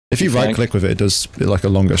If you right click with it, it does like a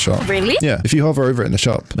longer shot. Really? Yeah, if you hover over it in the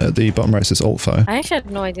shop, at the bottom right says alt fire. I actually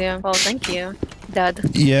had no idea. Well, thank you, Dad.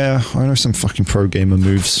 Yeah, I know some fucking pro gamer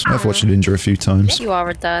moves. I've watched Ninja a few times. You are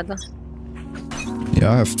a dad.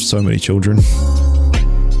 Yeah, I have so many children.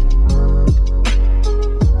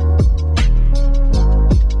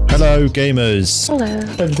 Hello, gamers. Hello.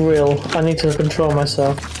 A grill. I need to control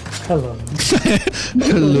myself. Hello.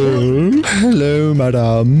 Hello. Hello,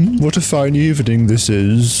 madam. What a fine evening this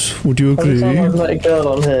is. Would you agree? Every time I've met a girl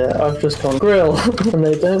on here, I've just gone grill, and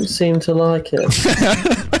they don't seem to like it.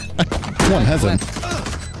 Come on, Heaven.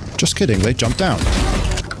 Just kidding, they jumped down.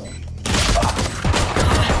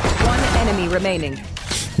 One enemy remaining.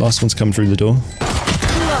 Last one's come through the door.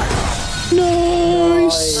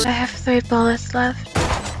 Nice! I have 3 bullets left.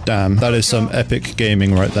 Damn, that is some epic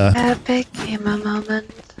gaming right there. Epic gamer moment.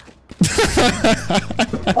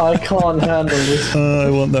 I can't handle this. I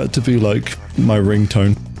want that to be like my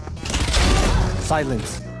ringtone.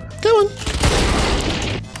 Silence. Go on.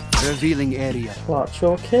 Revealing area. Clutch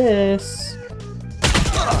your kiss.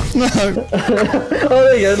 No. Oh,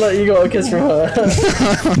 there you go. Look, you got a kiss from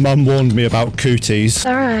her. Mum warned me about cooties.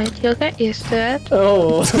 Alright, you'll get used to it.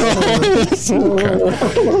 Oh. It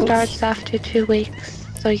starts after 2 weeks,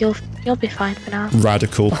 so you'll be fine for now.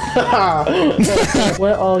 Radical.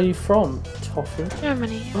 Where are you from, Toffee?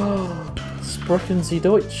 Germany. Sprechen Sie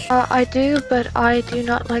Deutsch? I do, but I do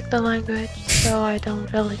not like the language, so I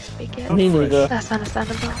don't really speak it. Me neither. That's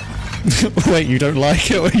understandable. Wait, you don't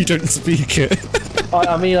like it or you don't speak it?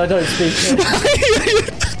 I mean, I don't speak it.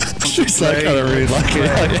 She's like, I don't really like it.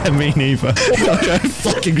 Like, yeah, me neither. Like a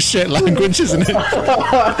fucking shit language, isn't it?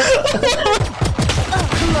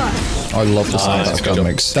 I love the sound that gun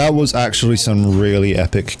makes. That was actually some really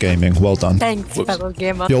epic gaming. Well done. Thanks, fellow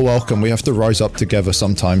gamer. You're welcome. We have to rise up together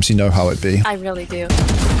sometimes. You know how it be. I really do.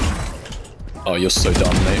 Oh, you're so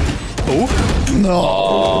dumb, mate. Oh no!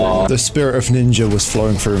 Oh. The spirit of ninja was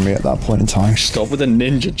flowing through me at that point in time. Stop with the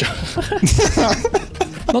ninja joke.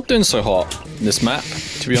 Not doing so hot in this map,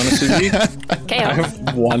 to be honest with you. Okay, I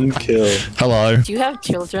have 1 kill. Hello. Do you have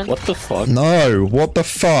children? What the fuck? No, what the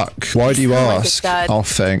fuck? Why do you ask? Like oh,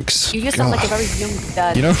 thanks. You just sound like a very young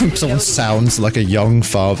dad. You know when someone sounds like a young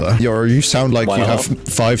father? You sound like you have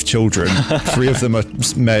 5 children. 3 of them are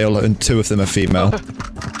male and 2 of them are female.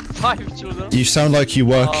 5 children? You sound like you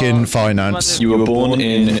work in finance. You were born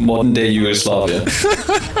in modern-day Yugoslavia.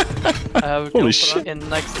 I have a girlfriend in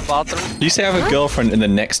next bathroom. You say I have a girlfriend in the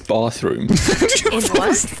next bathroom. In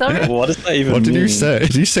what? Sorry? What does that even mean? What did you say?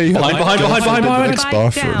 Did you say behind the next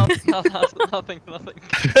bathroom? Nothing.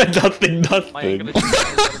 Nothing.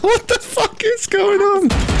 What the fuck is going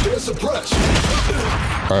on?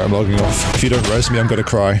 Alright, I'm logging off. If you don't res me, I'm gonna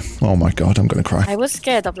cry. Oh my god, I'm gonna cry. I was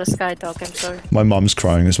scared of the Skye talk, I'm sorry. My mum's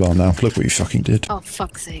crying as well now. Look what you fucking did. Oh,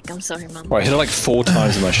 fuck's sake. I'm sorry, mum. Right, I hit it like 4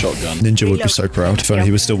 times with my shotgun. Ninja would be so proud if only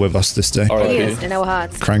he was still with us this day. All right, He is, in our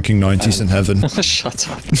hearts. Cranking 90s in heaven. Shut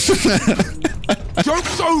up.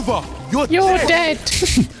 Joke's over! You're dead!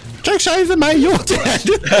 Joke's over, mate, you're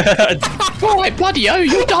dead! Alright, bloody oh,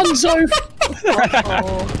 you're done, so! I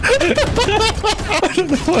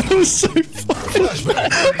don't know why it was so funny.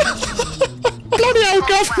 Bloody hell,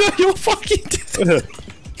 governor, you're fucking dead!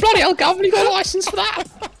 Bloody hell, governor, you got a license for that?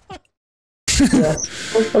 Yeah.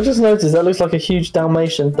 I just noticed that looks like a huge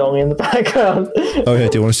Dalmatian dog in the background. Oh yeah,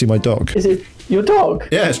 do you want to see my dog? Is it your dog?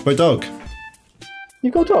 Yeah, it's my dog.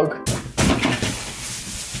 You got a dog?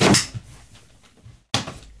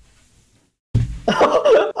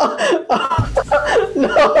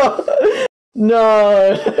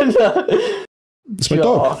 No. It's my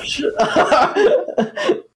dog.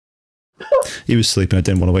 He was sleeping, I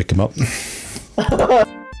didn't want to wake him up.